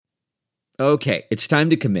Okay, it's time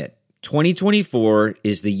to commit. 2024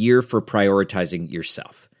 is the year for prioritizing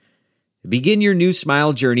yourself. Begin your new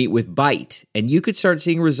smile journey with Byte, and you could start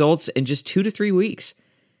seeing results in just 2 to 3 weeks.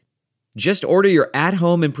 Just order your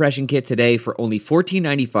at-home impression kit today for only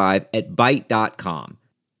 $14.95 at Byte.com.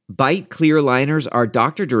 Byte clear liners are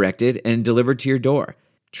doctor-directed and delivered to your door.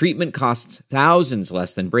 Treatment costs thousands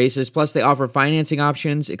less than braces, plus they offer financing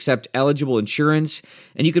options, accept eligible insurance,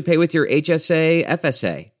 and you could pay with your HSA,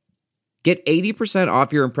 FSA. Get 80%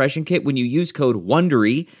 off your impression kit when you use code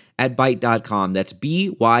WONDERY at Byte.com. That's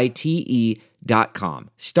BYTE.com.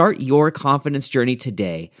 Start your confidence journey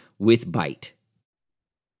today with Byte.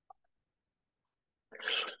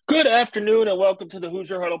 Good afternoon and welcome to the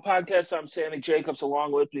Hoosier Huddle podcast. I'm Sammy Jacobs.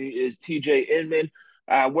 Along with me is TJ Inman.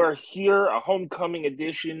 We're here, a homecoming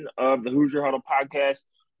edition of the Hoosier Huddle podcast.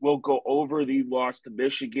 We'll go over the loss to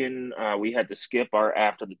Michigan. We had to skip our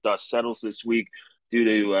After the Dust Settles this week due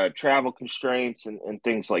to travel constraints and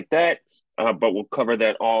things like that. But we'll cover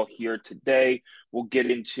that all here today. We'll get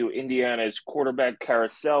into Indiana's quarterback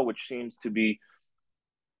carousel, which seems to be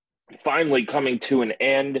finally coming to an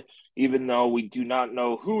end, even though we do not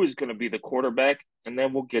know who is going to be the quarterback. And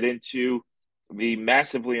then we'll get into the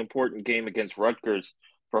massively important game against Rutgers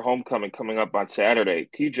for homecoming coming up on Saturday.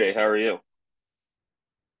 TJ, how are you?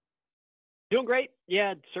 Doing great.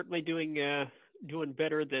 Yeah, certainly doing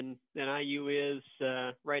better than IU is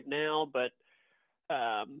right now. But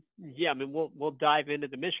yeah, I mean we'll dive into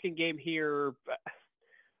the Michigan game here.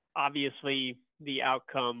 Obviously, the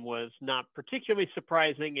outcome was not particularly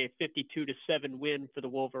surprising, a 52-7 win for the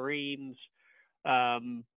Wolverines.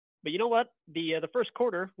 But you know what? The first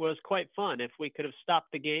quarter was quite fun. If we could have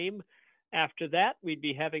stopped the game after that, we'd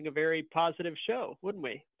be having a very positive show, wouldn't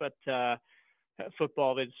we? But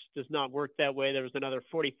football does not work that way. There was another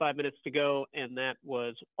 45 minutes to go, and that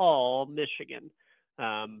was all Michigan.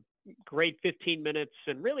 Great 15 minutes,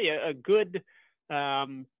 and really a good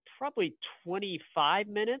probably 25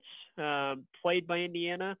 minutes played by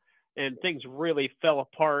Indiana, and things really fell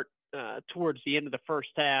apart towards the end of the first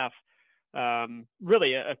half.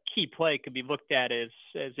 Really a key play could be looked at as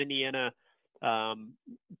Indiana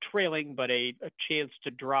trailing, but a chance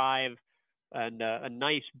to drive, and a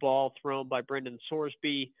nice ball thrown by Brendan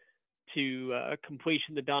Sorsby to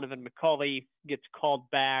completion to Donovan McCulley gets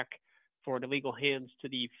called back for an illegal hands to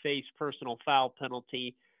the face personal foul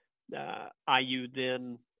penalty. IU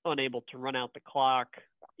then unable to run out the clock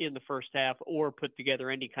in the first half or put together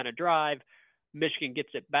any kind of drive. Michigan gets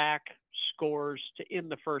it back, scores to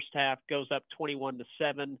end the first half, goes up 21-7,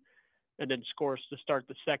 and then scores to start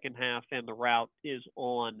the second half, and the route is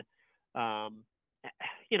on.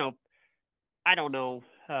 I don't know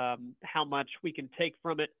how much we can take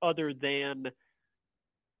from it other than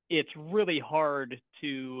it's really hard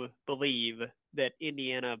to believe that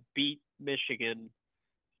Indiana beat Michigan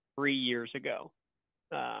 3 years ago.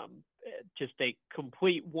 Just a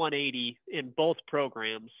complete 180 in both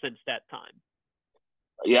programs since that time.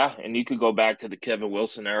 Yeah, and you could go back to the Kevin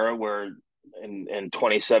Wilson era where in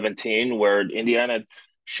 2017 where Indiana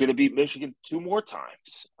should have beat Michigan 2 more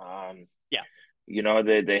times. Yeah. You know,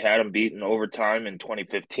 they had them beaten overtime in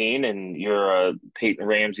 2015, and you're a Peyton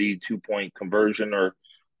Ramsey 2-point conversion or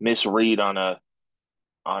misread on a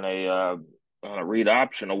read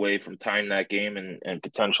option away from tying that game and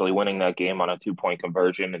potentially winning that game on a 2-point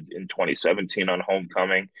conversion in 2017 on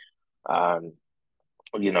homecoming.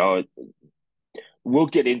 We'll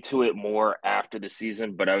get into it more after the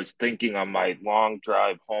season, but I was thinking on my long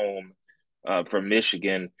drive home from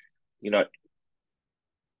Michigan,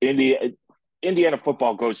 Indiana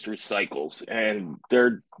football goes through cycles, and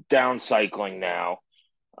they're down cycling now.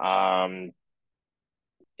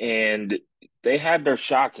 And they had their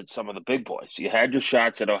shots at some of the big boys. You had your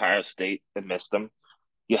shots at Ohio State and missed them.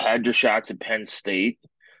 You had your shots at Penn State.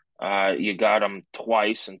 You got them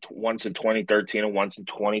twice, and once in 2013 and once in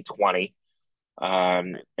 2020.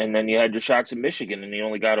 And then you had your shots at Michigan, and you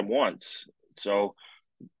only got them once. So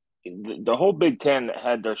the whole Big Ten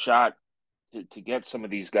had their shot to get some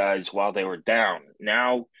of these guys while they were down.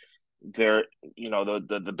 Now they're,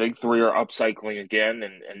 the big three are upcycling again,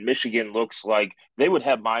 and Michigan looks like they would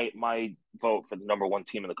have my vote for the number 1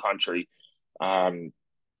 team in the country. Coming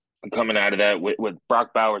out of that with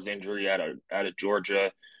Brock Bowers' injury out of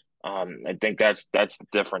Georgia, I think that's the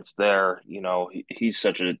difference there. He's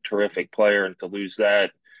such a terrific player, and to lose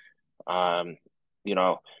that, but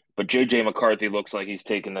JJ McCarthy looks like he's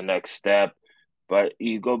taking the next step. But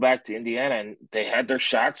you go back to Indiana, and they had their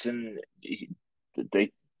shots, and you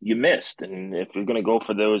missed. And if you're going to go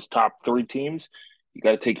for those top 3 teams, you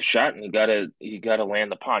got to take a shot, and you got to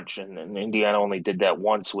land the punch. And Indiana only did that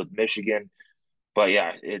once with Michigan. But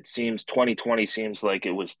yeah, it seems 2020 seems like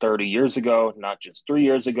it was 30 years ago, not just 3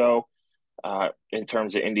 years ago, in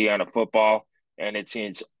terms of Indiana football. And it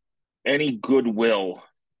seems any goodwill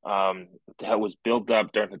that was built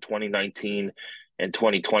up during the 2019 and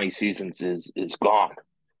 2020 seasons is gone.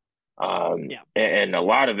 Yeah. And a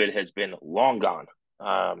lot of it has been long gone.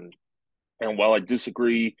 And while I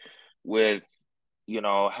disagree with,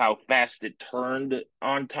 how fast it turned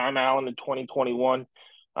on Tom Allen in 2021,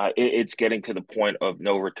 it's getting to the point of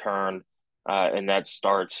no return. And that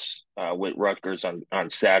starts with Rutgers on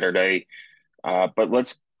Saturday. But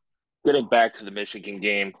let's get it back to the Michigan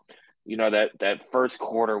game. That first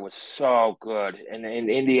quarter was so good, and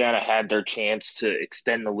Indiana had their chance to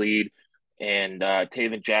extend the lead, and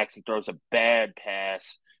Taven Jackson throws a bad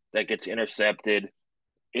pass that gets intercepted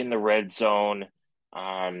in the red zone.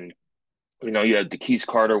 Um, you had DeKeys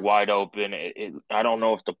Carter wide open. I don't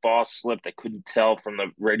know if the ball slipped. I couldn't tell from the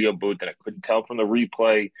radio booth, and I couldn't tell from the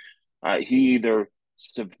replay. He either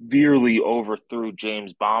severely overthrew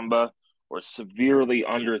James Bamba or severely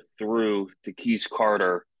underthrew DeKeys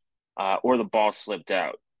Carter, or the ball slipped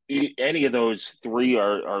out. Any of those three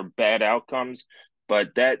are bad outcomes,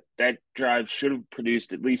 but that drive should have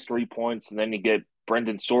produced at least 3 points, and then you get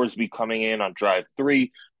Brendan Sorsby coming in on drive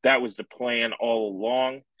three. That was the plan all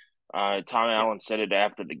along. Tom Yeah. Allen said it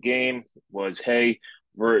after the game was, hey,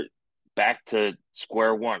 we're back to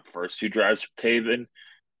square one. First two drives for Taven,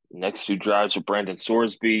 next two drives for Brandon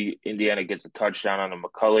Sorsby. Indiana gets a touchdown on a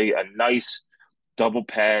McCulley, a nice double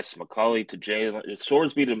pass, McCulley to Jalen,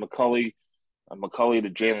 Sorsby to McCulley, McCulley to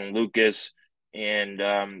Jalen Lucas. And,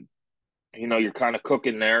 you're kind of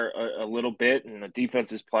cooking there a little bit, and the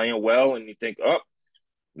defense is playing well, and you think, oh,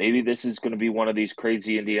 maybe this is going to be one of these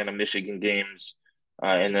crazy Indiana-Michigan games.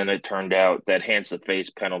 And then it turned out that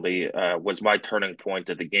hands-to-face penalty was my turning point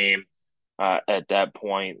of the game at that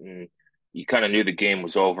point. And you kind of knew the game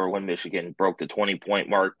was over when Michigan broke the 20-point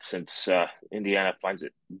mark, since Indiana finds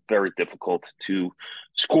it very difficult to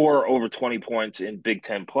score over 20 points in Big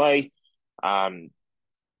Ten play.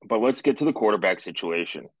 But let's get to the quarterback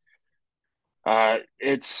situation. I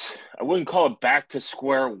wouldn't call it back to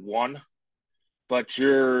square one, but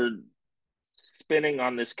you're spinning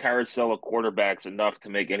on this carousel of quarterbacks enough to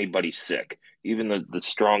make anybody sick. Even the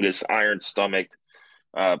strongest iron stomached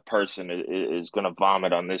person is going to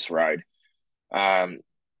vomit on this ride. Um,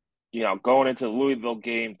 going into the Louisville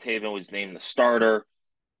game, Taven was named the starter.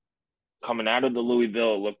 Coming out of the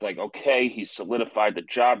Louisville, it looked like, okay, he solidified the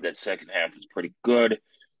job. That second half was pretty good.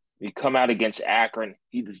 You come out against Akron,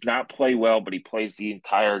 he does not play well, but he plays the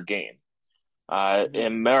entire game.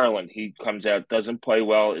 In Maryland, he comes out, doesn't play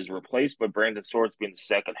well, is replaced by Brandon Sorsby in the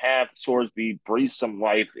second half. Sorsby breathes some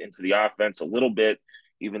life into the offense a little bit,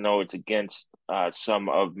 even though it's against some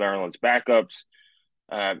of Maryland's backups.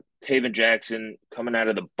 Taven Jackson coming out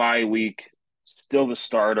of the bye week, still the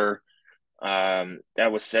starter.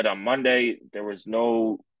 That was said on Monday. There was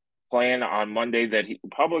no plan on Monday that he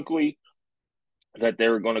publicly that they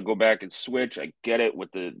were going to go back and switch. I get it with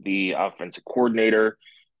the offensive coordinator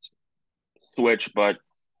switch, but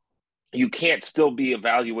you can't still be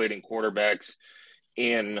evaluating quarterbacks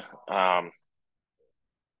in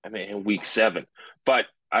in week 7. But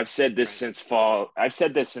I've said this since fall. I've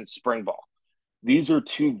said this since spring ball. These are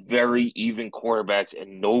two very even quarterbacks,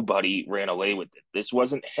 and nobody ran away with it. This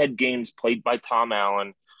wasn't head games played by Tom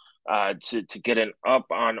Allen to get an up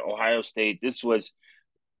on Ohio State. This was,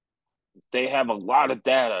 they have a lot of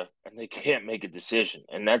data and they can't make a decision,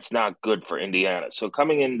 and that's not good for Indiana. So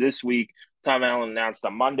coming in this week, Tom Allen announced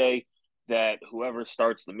on Monday that whoever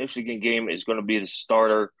starts the Michigan game is going to be the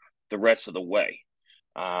starter the rest of the way.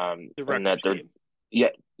 The And Rutgers that they're, game.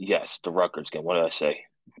 yes, the Rutgers game. What did I say?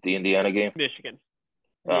 The Indiana game? Michigan.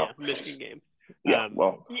 Oh, Yeah, Michigan game. yeah.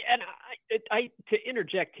 Well, Yeah, and I to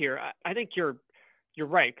interject here, I think you're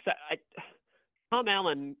right, because Tom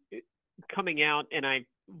Allen coming out, and I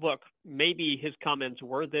look, maybe his comments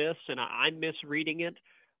were this, and I'm misreading it,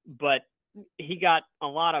 but he got a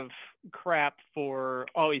lot of crap for,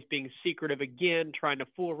 oh, he's being secretive again, trying to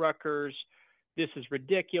fool Rutgers. This is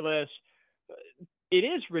ridiculous. It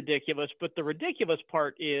is ridiculous, but the ridiculous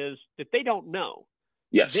part is that they don't know.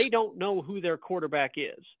 yes. They don't know who their quarterback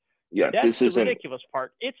is. Yeah, That's this the isn't. ridiculous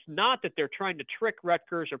part. It's not that they're trying to trick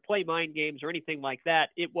Rutgers or play mind games or anything like that.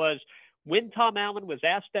 It was when Tom Allen was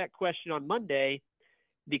asked that question on Monday,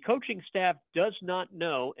 the coaching staff does not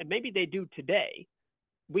know, and maybe they do today.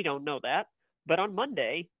 We don't know that. But on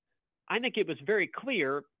Monday, I think it was very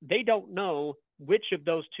clear they don't know which of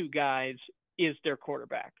those two guys is their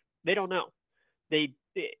quarterback. They don't know.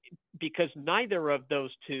 Because neither of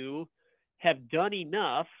those two have done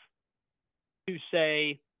enough to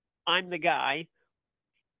say, I'm the guy,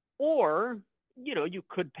 Or, you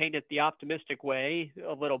could paint it the optimistic way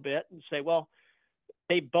a little bit and say, well,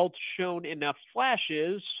 they've both shown enough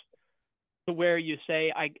flashes to where you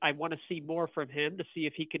say, I want to see more from him to see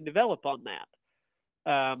if he can develop on that.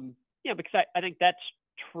 Because I think that's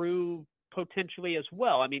true potentially as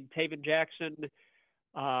well. I mean, Taven Jackson,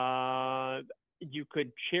 you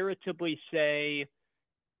could charitably say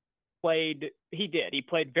he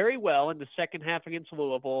played very well in the second half against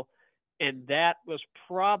Louisville, and that was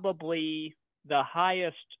probably the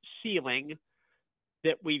highest ceiling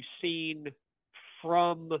that we've seen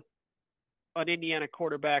from an Indiana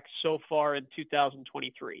quarterback so far in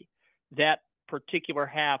 2023, that particular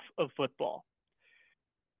half of football.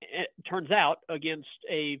 It turns out against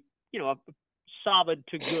a solid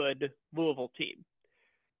to good Louisville team.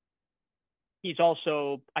 He's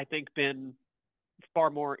also, I think, been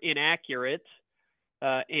far more inaccurate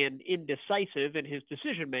and indecisive in his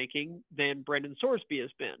decision-making than Brendan Sorsby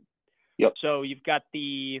has been. Yep. So you've got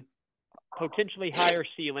the potentially higher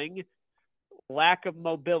ceiling, lack of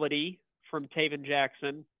mobility from Taven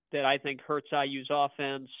Jackson that I think hurts IU's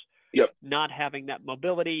offense, Yep. Not having that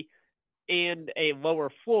mobility, and a lower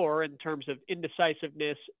floor in terms of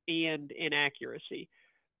indecisiveness and inaccuracy.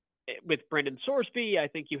 With Brendan Sorsby, I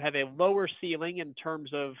think you have a lower ceiling in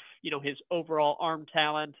terms of, his overall arm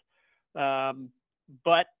talent,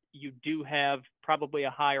 but you do have probably a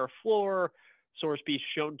higher floor. Sorsby's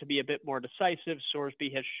shown to be a bit more decisive.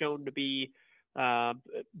 Sorsby has shown to be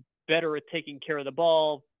better at taking care of the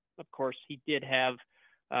ball. Of course, he did have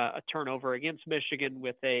a turnover against Michigan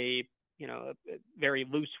with a very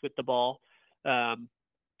loose with the ball as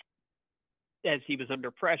he was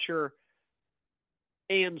under pressure.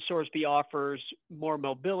 And Sorsby offers more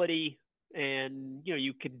mobility, and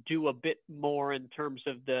you can do a bit more in terms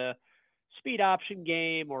of the speed option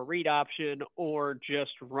game or read option, or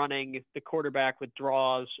just running the quarterback with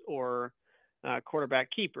draws or quarterback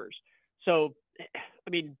keepers. So, I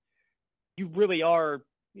mean, you really are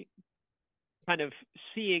kind of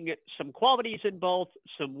seeing some qualities in both,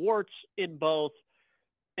 some warts in both,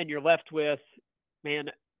 and you're left with, man,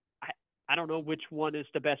 I don't know which one is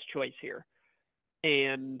the best choice here.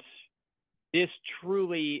 And this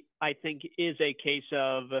truly, I think, is a case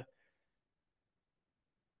of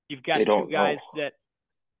you've got two guys that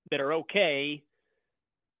are okay,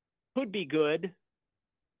 could be good,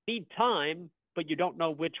 need time, but you don't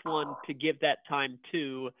know which one to give that time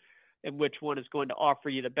to and which one is going to offer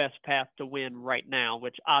you the best path to win right now,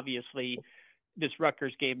 which obviously this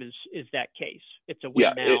Rutgers game is that case. It's a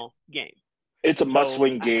win now game. It's a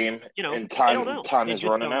must-win game, and time is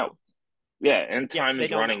running out. Yeah, and time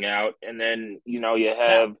is running out, and then you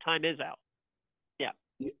have time is out. Yeah.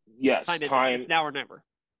 Yes, time. It's now or never.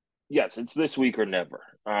 Yes, it's this week or never.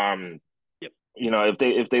 Yep.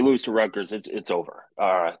 If they lose to Rutgers, it's over.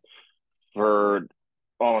 For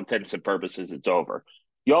all intents and purposes, it's over.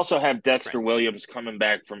 You also have Dexter Williams coming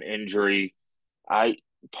back from injury. I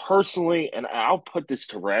personally, and I'll put this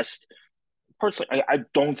to rest, personally, I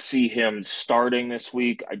don't see him starting this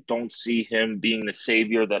week. I don't see him being the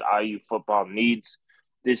savior that IU football needs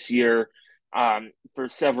this year for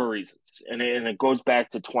several reasons. And it goes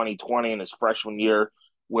back to 2020 and his freshman year,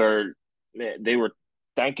 where they were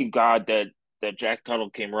thanking God that Jack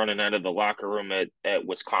Tuttle came running out of the locker room at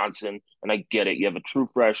Wisconsin. And I get it. You have a true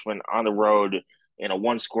freshman on the road in a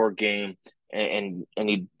one-score game, and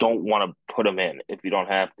you don't want to put him in if you don't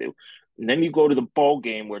have to. And then you go to the bowl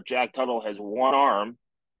game where Jack Tuttle has one arm,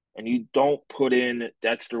 and you don't put in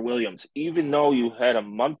Dexter Williams, even though you had a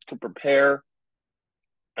month to prepare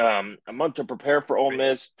for Ole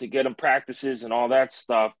Miss, to get him practices and all that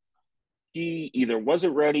stuff. He either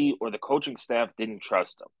wasn't ready or the coaching staff didn't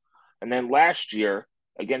trust him. And then last year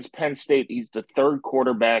against Penn State, he's the third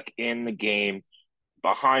quarterback in the game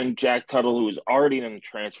behind Jack Tuttle, who is already in the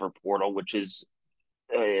transfer portal, which is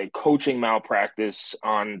a coaching malpractice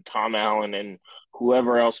on Tom Allen and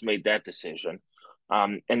whoever else made that decision.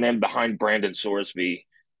 And then behind Brandon Sorsby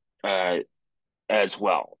as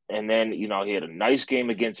well. And then, he had a nice game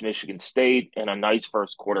against Michigan State and a nice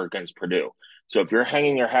first quarter against Purdue. So if you're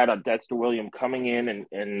hanging your hat on Dexter Williams coming in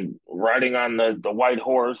and riding on the white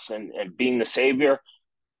horse and being the savior,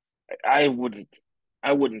 I wouldn't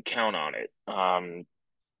count on it.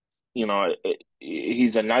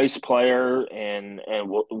 He's a nice player, and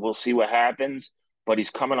we'll see what happens. But he's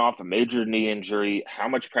coming off a major knee injury. How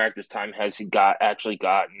much practice time has he actually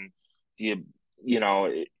gotten?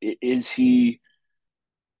 Is he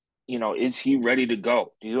ready to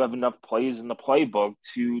go? Do you have enough plays in the playbook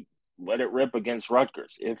to let it rip against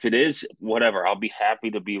Rutgers? If it is, whatever, I'll be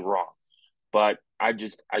happy to be wrong. But I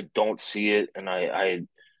don't see it, and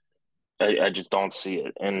I just don't see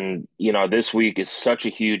it. And, this week is such a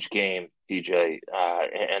huge game, TJ.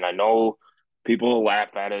 And I know people will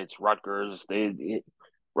laugh at it. It's Rutgers.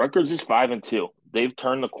 Rutgers is 5-2. They've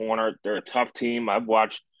turned the corner. They're a tough team. I've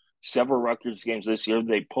watched several Rutgers games this year.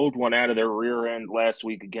 They pulled one out of their rear end last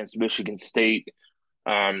week against Michigan State,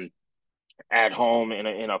 um, at home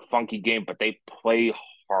in a funky game, but they play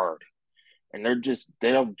hard. And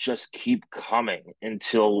they'll just keep coming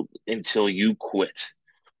until you quit.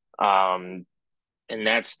 Um, and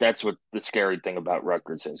that's what the scary thing about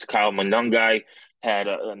Rutgers is. Kyle Monungai had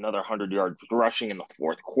another 100 yards rushing in the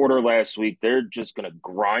fourth quarter last week. They're just going to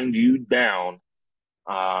grind you down,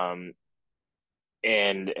 um,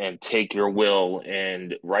 and take your will.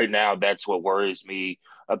 And right now, that's what worries me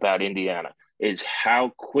about Indiana is how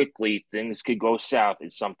quickly things could go south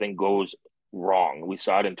if something goes wrong. We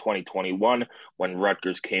saw it in 2021 when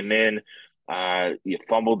Rutgers came in. You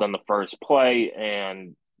fumbled on the first play,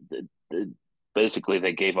 and basically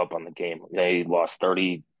they gave up on the game. They lost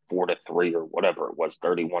 34-3 or whatever it was,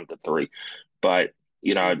 31-3. But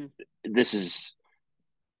this is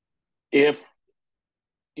if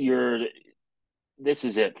you're this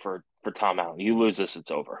is it for Tom Allen. You lose this,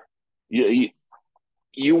 it's over.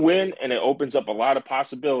 You win, and it opens up a lot of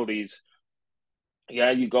possibilities.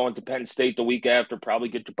 Yeah, you go into Penn State the week after, probably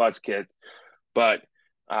get your butts kicked. But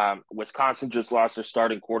Wisconsin just lost their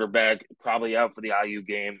starting quarterback, probably out for the IU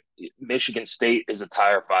game. Michigan State is a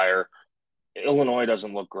tire fire. Illinois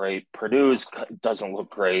doesn't look great. Purdue doesn't look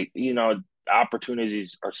great.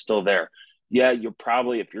 Opportunities are still there. Yeah,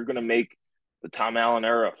 if you're going to make the Tom Allen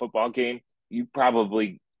era football game,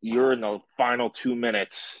 you're in the final 2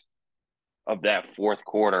 minutes of that fourth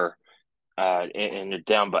quarter, and you're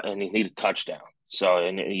down, and you need a touchdown. So,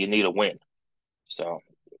 and you need a win. So,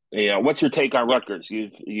 what's your take on Rutgers?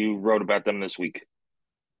 You wrote about them this week.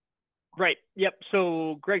 Right. Yep.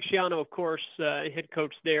 So Greg Schiano, of course, head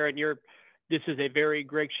coach there, and this is a very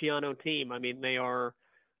Greg Schiano team. I mean, they are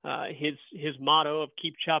his motto of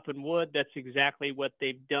keep chopping wood. That's exactly what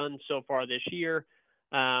they've done so far this year.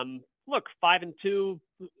 Look, 5-2,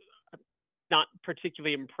 not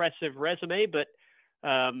particularly impressive resume, but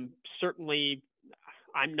certainly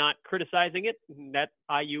I'm not criticizing it. That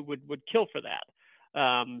IU would kill for that.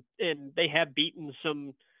 And they have beaten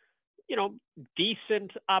some,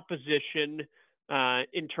 decent opposition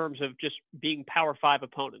in terms of just being Power 5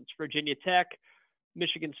 opponents. Virginia Tech,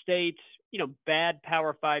 Michigan State, bad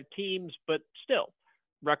Power 5 teams, but still,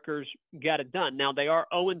 Rutgers got it done. Now, they are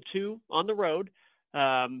 0-2 on the road,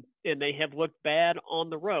 and they have looked bad on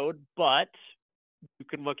the road, but you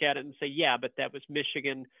can look at it and say, yeah, but that was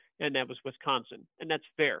Michigan and that was Wisconsin. And that's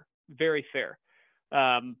fair, very fair.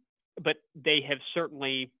 But they have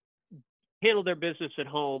certainly handled their business at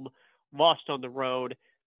home, lost on the road.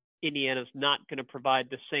 Indiana's not going to provide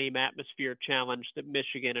the same atmosphere challenge that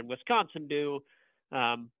Michigan and Wisconsin do.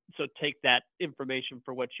 So take that information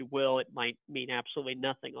for what you will. It might mean absolutely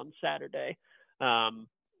nothing on Saturday.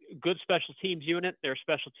 Good special teams unit. Their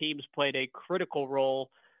special teams played a critical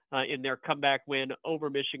role in their comeback win over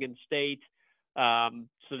Michigan State.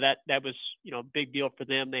 So that was, a big deal for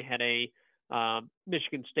them. They had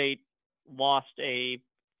Michigan State lost a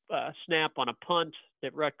snap on a punt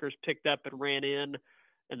that Rutgers picked up and ran in.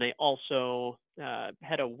 And they also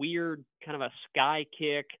had a weird kind of a sky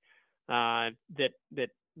kick that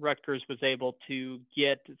Rutgers was able to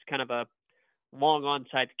get. It's kind of a long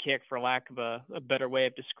onside kick, for lack of a better way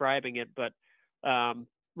of describing it. But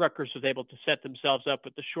Rutgers was able to set themselves up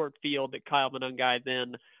with the short field that Kyle Monungai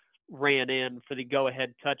then ran in for the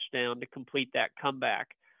go-ahead touchdown to complete that comeback.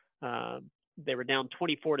 They were down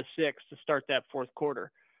 24-6 to start that fourth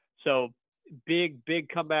quarter. So big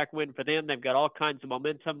comeback win for them. They've got all kinds of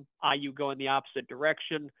momentum. IU going the opposite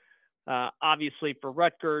direction. Obviously for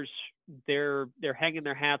Rutgers, they're hanging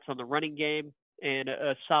their hats on the running game and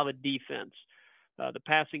a solid defense. The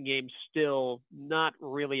passing game's still not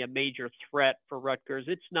really a major threat for Rutgers.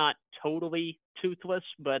 It's not totally toothless,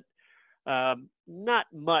 but not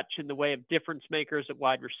much in the way of difference makers at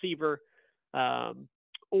wide receiver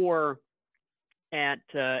or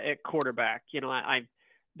at quarterback.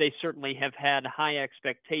 They certainly have had high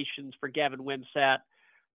expectations for Gavin Wimsatt,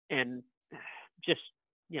 and just,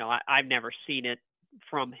 I've never seen it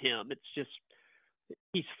from him. It's just,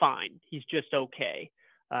 he's fine. He's just okay.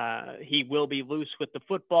 He will be loose with the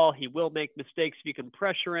football. He will make mistakes if you can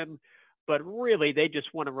pressure him, but really they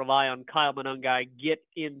just want to rely on Kyle Monungai, get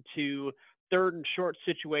into third and short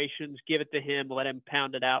situations, give it to him, let him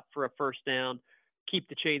pound it out for a first down, keep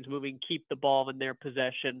the chains moving, keep the ball in their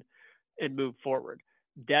possession, and move forward.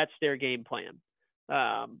 That's their game plan.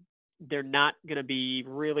 They're not going to be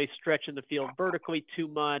really stretching the field vertically too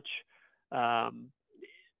much.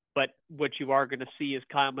 But what you are going to see is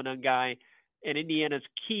Kyle Monangai and Indiana's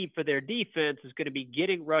key for their defense is going to be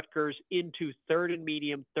getting Rutgers into third and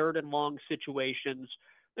medium, third and long situations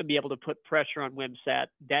and be able to put pressure on Wimsatt.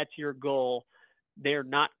 That's your goal. They're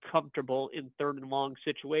not comfortable in third and long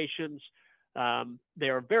situations. They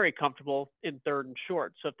are very comfortable in third and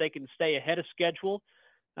short. So if they can stay ahead of schedule,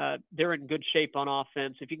 they're in good shape on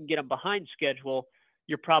offense. If you can get them behind schedule,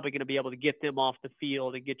 you're probably going to be able to get them off the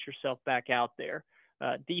field and get yourself back out there.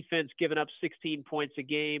 Defense giving up 16 points a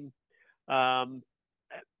game.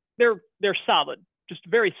 They're solid, just a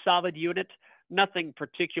very solid unit. Nothing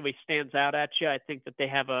particularly stands out at you. I think that they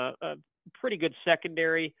have a pretty good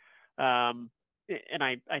secondary, and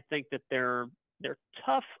I think that they're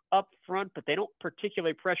tough up front, but they don't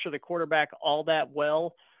particularly pressure the quarterback all that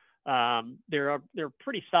well. They're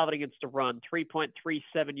pretty solid against the run,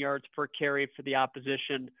 3.37 yards per carry for the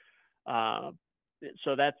opposition.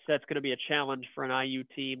 So that's going to be a challenge for an IU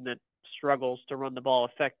team that struggles to run the ball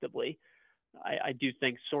effectively. I do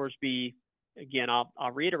think Sorsby, again,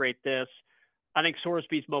 I'll reiterate this. I think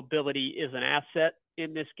Sorsby's mobility is an asset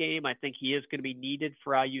in this game. I think he is going to be needed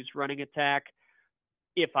for IU's running attack.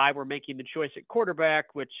 If I were making the choice at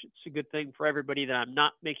quarterback, which it's a good thing for everybody that I'm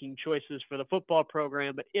not making choices for the football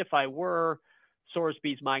program, but if I were,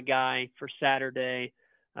 Sorsby's my guy for Saturday.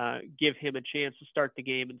 Give him a chance to start the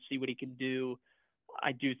game and see what he can do.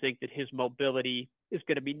 I do think that his mobility is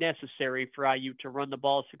going to be necessary for IU to run the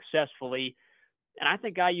ball successfully. And I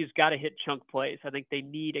think IU's got to hit chunk plays. I think they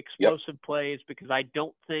need explosive plays because I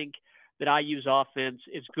don't think that IU's offense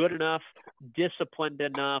is good enough, disciplined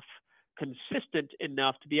enough, consistent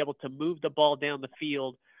enough to be able to move the ball down the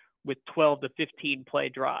field with 12 to 15 play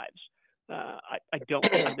drives. I don't.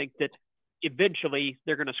 I think that eventually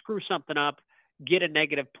they're going to screw something up, get a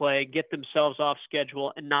negative play, get themselves off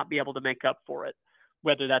schedule, and not be able to make up for it.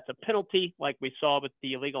 Whether that's a penalty, like we saw with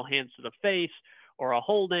the illegal hands to the face, or a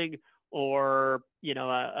holding, or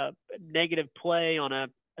a negative play on a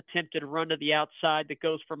attempted run to the outside that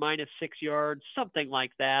goes for -6 yards, something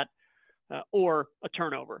like that, or a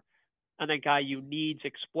turnover. I think IU needs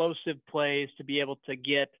explosive plays to be able to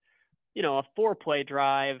get, a 4-play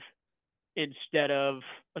drive instead of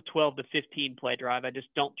a 12 to 15 play drive. I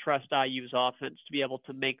just don't trust IU's offense to be able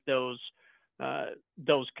to make those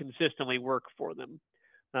consistently work for them.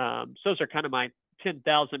 So those are kind of my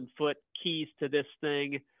 10,000-foot keys to this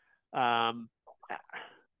thing. I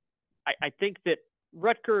think that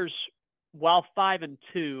Rutgers, while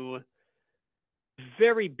 5-2,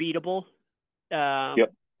 very beatable.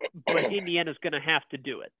 But Indiana's going to have to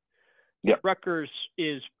do it. Yep. Rutgers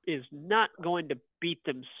is not going to beat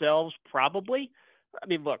themselves, probably. I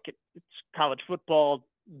mean, look, it's college football.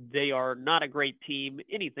 They are not a great team.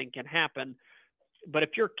 Anything can happen. But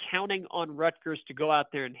if you're counting on Rutgers to go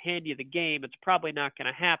out there and hand you the game, it's probably not going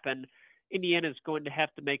to happen. Indiana's going to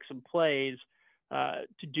have to make some plays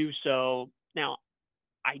to do so. Now,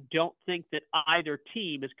 I don't think that either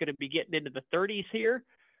team is going to be getting into the 30s here.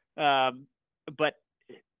 But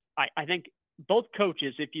I think both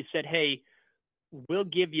coaches, if you said, hey, we'll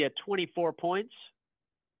give you 24 points,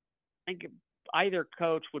 I think either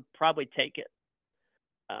coach would probably take it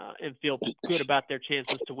and feel good about their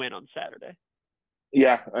chances to win on Saturday.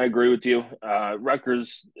 Yeah, I agree with you.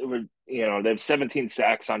 Rutgers, they have 17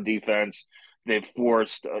 sacks on defense. They've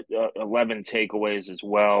forced 11 takeaways as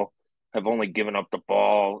well. Have only given up the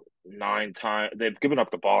ball 9 times. They've given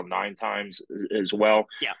up the ball 9 times as well.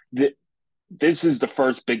 Yeah. This is the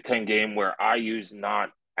first Big Ten game where IU's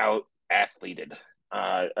not out-athleted,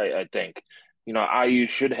 I think. IU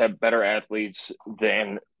should have better athletes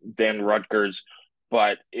than Rutgers,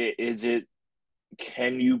 but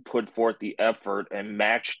can you put forth the effort and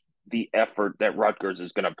match the effort that Rutgers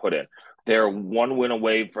is going to put in? They're 1 win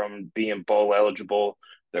away from being bowl eligible.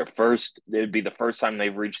 It'd be the first time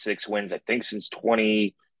they've reached 6 wins, I think, since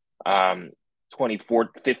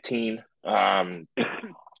 2015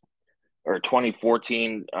 or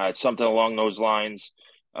 2014, something along those lines.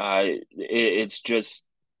 It's just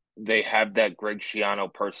they have that Greg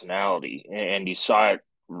Schiano personality, and you saw it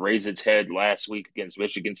raise its head last week against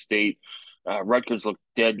Michigan State. Rutgers looked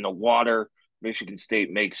dead in the water. Michigan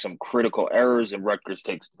State makes some critical errors, and Rutgers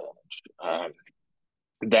takes advantage.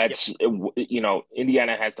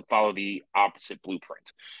 Indiana has to follow the opposite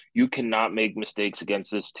blueprint. You cannot make mistakes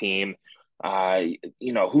against this team.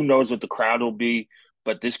 Who knows what the crowd will be,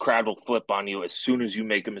 but this crowd will flip on you as soon as you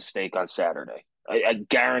make a mistake on Saturday. I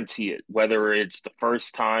guarantee it, whether it's the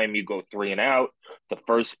first time you go 3 and out, the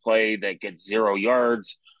first play that gets 0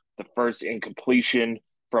 yards, the first incompletion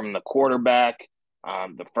from the quarterback,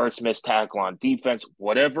 the first missed tackle on defense,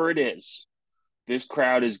 whatever it is, this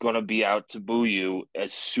crowd is going to be out to boo you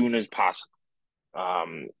as soon as possible.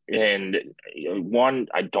 And one,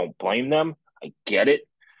 I don't blame them. I get it,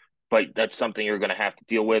 but that's something you're going to have to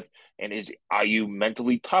deal with. And are you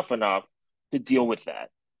mentally tough enough to deal with that?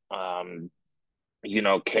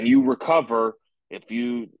 Can you recover if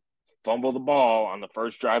you fumble the ball on the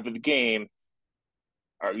first drive of the game?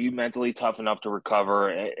 Are you mentally tough enough to recover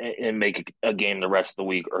and make a game the rest of the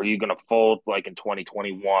week? Or are you going to fold like in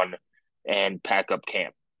 2021 and pack up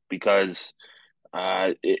camp? Because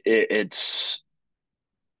it's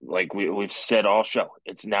like we've said all show,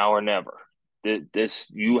 it's now or never.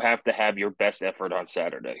 This you have to have your best effort on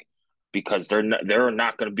Saturday because there are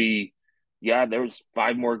not going to be. Yeah, there's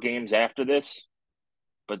 5 more games after this,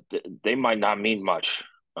 but they might not mean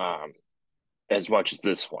as much as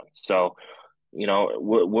this one. So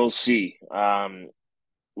we'll see.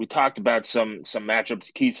 We talked about some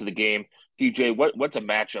matchups, keys to the game. TJ, what's a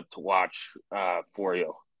matchup to watch for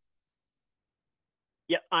you?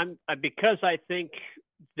 Yeah, I'm because I think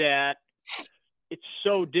that it's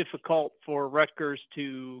so difficult for Rutgers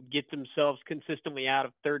to get themselves consistently out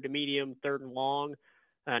of third to medium, third and long,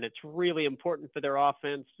 and it's really important for their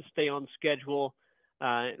offense to stay on schedule.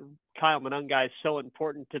 Kyle Monungai is so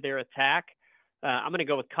important to their attack. I'm going to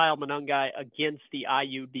go with Kyle Monungai against the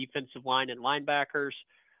IU defensive line and linebackers.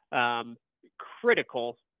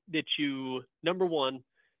 Critical that you, number one,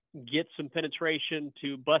 get some penetration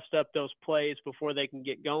to bust up those plays before they can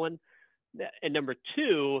get going. And number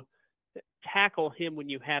two, tackle him when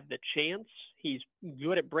you have the chance. He's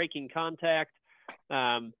good at breaking contact.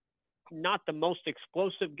 Not the most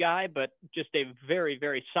explosive guy, but just a very,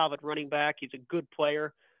 very solid running back. He's a good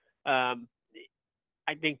player. I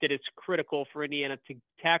think that it's critical for Indiana to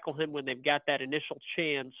tackle him when they've got that initial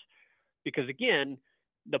chance because, again,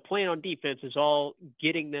 the plan on defense is all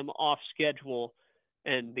getting them off schedule.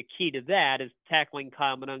 And the key to that is tackling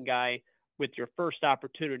Kyle Monungai with your first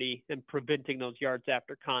opportunity and preventing those yards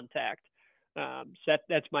after contact. So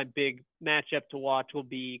that's my big matchup to watch will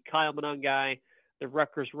be Kyle Monungai, the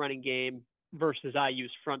Rutgers running game versus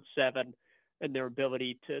IU's front seven and their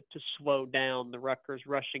ability to slow down the Rutgers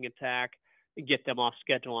rushing attack and get them off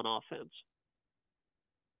schedule on offense.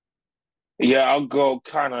 Yeah, I'll go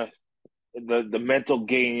kind of the mental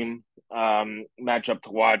game matchup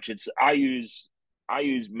to watch. It's I use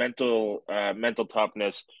mental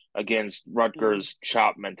toughness against Rutgers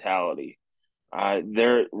chop mentality.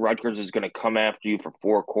 Rutgers is going to come after you for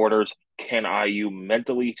 4 quarters. Can IU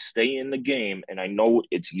mentally stay in the game? And I know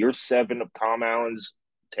it's year 7 of Tom Allen's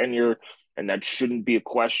tenure, and that shouldn't be a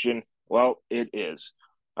question. Well, it is.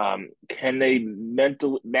 Can they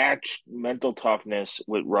match mental toughness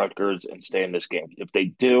with Rutgers and stay in this game? If they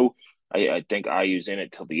do, I think IU's in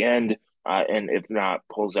it till the end, and if not,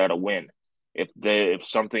 pulls out a win. If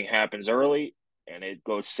something happens early and it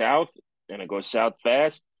goes south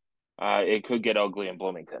fast, it could get ugly in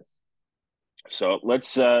Bloomington. So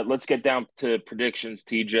let's get down to predictions,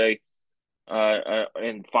 TJ,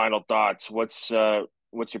 and final thoughts. What's your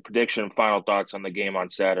prediction and final thoughts on the game on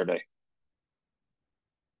Saturday?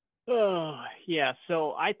 Oh, yeah.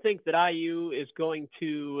 So I think that IU is going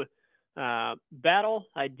to battle.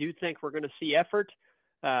 I do think we're going to see effort.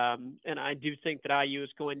 And I do think that IU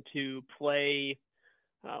is going to play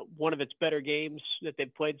one of its better games that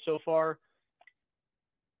they've played so far.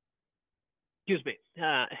 Excuse me.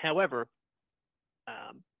 However,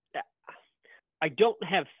 I don't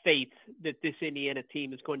have faith that this Indiana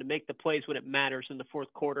team is going to make the plays when it matters in the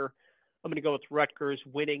fourth quarter. I'm going to go with Rutgers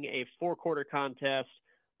winning a 4-quarter contest.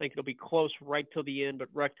 I think it'll be close right till the end, but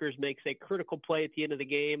Rutgers makes a critical play at the end of the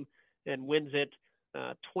game and wins it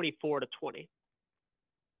 24-20.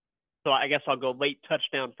 So I guess I'll go late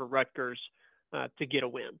touchdown for Rutgers to get a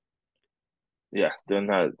win. Yeah, then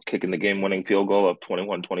kicking the game-winning field goal of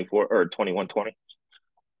 21-24 or 21-20.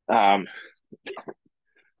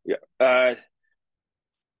 Yeah,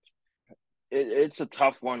 it's a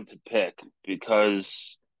tough one to pick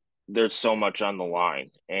because there's so much on the line,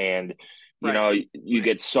 and you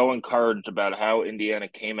get so encouraged about how Indiana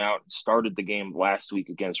came out and started the game last week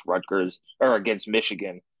against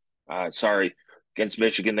Michigan. Against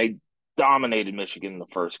Michigan, they dominated Michigan in the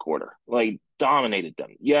first quarter, like dominated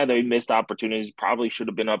them. Yeah, they missed opportunities. Probably should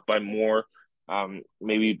have been up by more,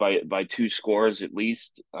 maybe by 2 scores at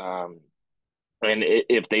least. And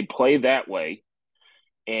if they play that way,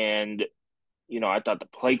 and I thought the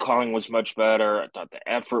play calling was much better. I thought the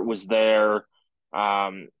effort was there.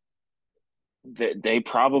 They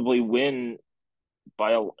probably win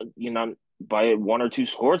by 1 or 2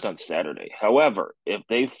 scores on Saturday. However, if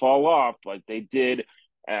they fall off like they did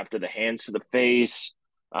after the hands to the face,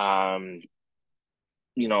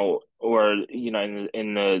 in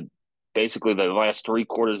the basically the last three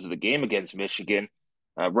quarters of the game against Michigan,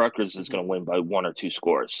 Rutgers is going to win by one or two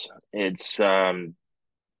scores. It's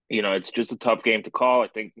just a tough game to call. I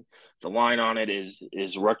think the line on it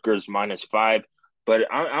is Rutgers -5, but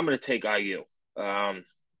I'm going to take IU.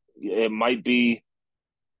 It might be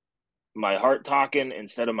my heart talking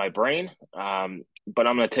instead of my brain, but I'm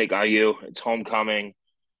going to take IU. It's homecoming.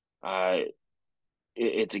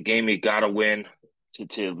 It's a game you got to win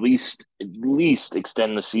to at least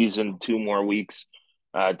extend the season 2 more weeks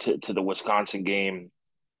to the Wisconsin game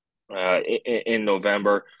in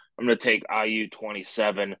November. I'm going to take IU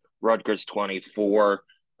 27, Rutgers 24.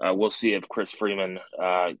 We'll see if Chris Freeman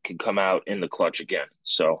can come out in the clutch again.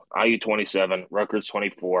 So IU 27, Rutgers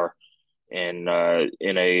 24, and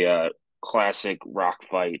in a classic rock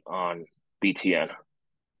fight on BTN.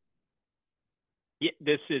 Yeah,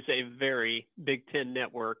 this is a very Big Ten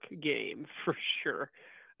Network game for sure.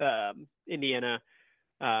 Indiana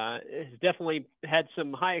has definitely had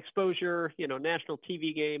some high exposure, national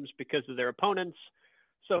TV games because of their opponents.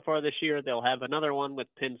 So far this year, they'll have another one with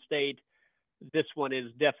Penn State. This one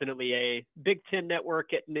is definitely a Big Ten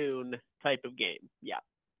Network at noon type of game. Yeah.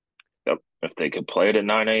 Yep. If they could play it at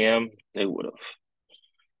 9 a.m., they would have.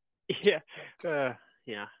 Yeah.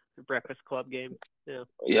 The Breakfast Club game. Yeah.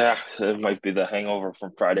 Yeah, it might be the hangover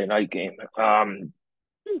from Friday night game.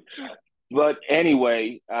 But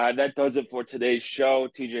anyway, that does it for today's show.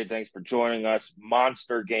 TJ, thanks for joining us.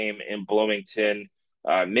 Monster game in Bloomington.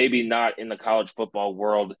 Maybe not in the college football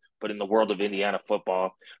world, but in the world of Indiana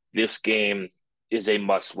football, this game is a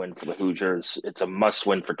must-win for the Hoosiers. It's a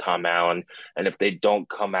must-win for Tom Allen. And if they don't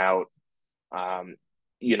come out,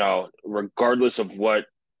 regardless of what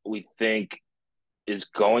we think is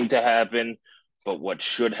going to happen, but what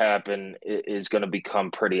should happen is going to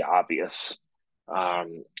become pretty obvious.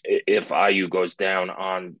 If IU goes down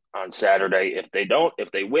on Saturday, if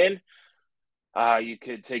they win, you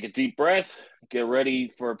could take a deep breath, get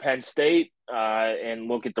ready for Penn State, and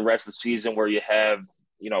look at the rest of the season where you have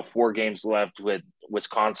 4 games left with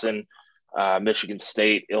Wisconsin, Michigan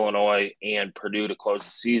State, Illinois, and Purdue to close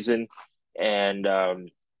the season, and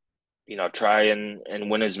try and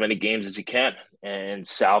win as many games as you can and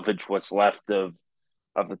salvage what's left of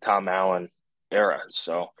the Tom Allen era.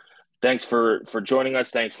 So thanks for joining us.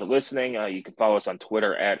 Thanks for listening. You can follow us on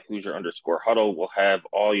Twitter at Hoosier_Huddle. We'll have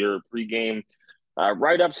all your pregame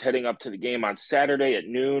write-ups heading up to the game on Saturday at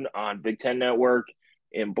noon on Big Ten Network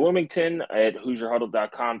in Bloomington at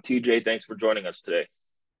HoosierHuddle.com. TJ, thanks for joining us today.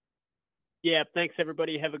 Yeah, thanks,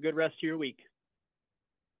 everybody. Have a good rest of your week.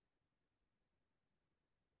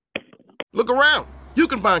 Look around. You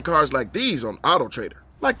can find cars like these on AutoTrader,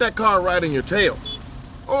 like that car riding your tail.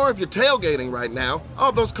 Or if you're tailgating right now,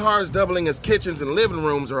 all those cars doubling as kitchens and living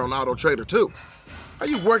rooms are on AutoTrader too. Are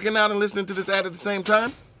you working out and listening to this ad at the same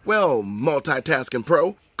time? Well, multitasking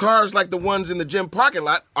pro, cars like the ones in the gym parking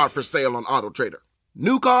lot are for sale on AutoTrader.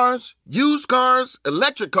 New cars, used cars,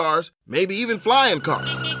 electric cars, maybe even flying cars.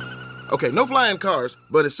 Okay, no flying cars,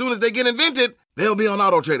 but as soon as they get invented, they'll be on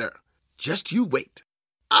AutoTrader. Just you wait.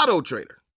 AutoTrader.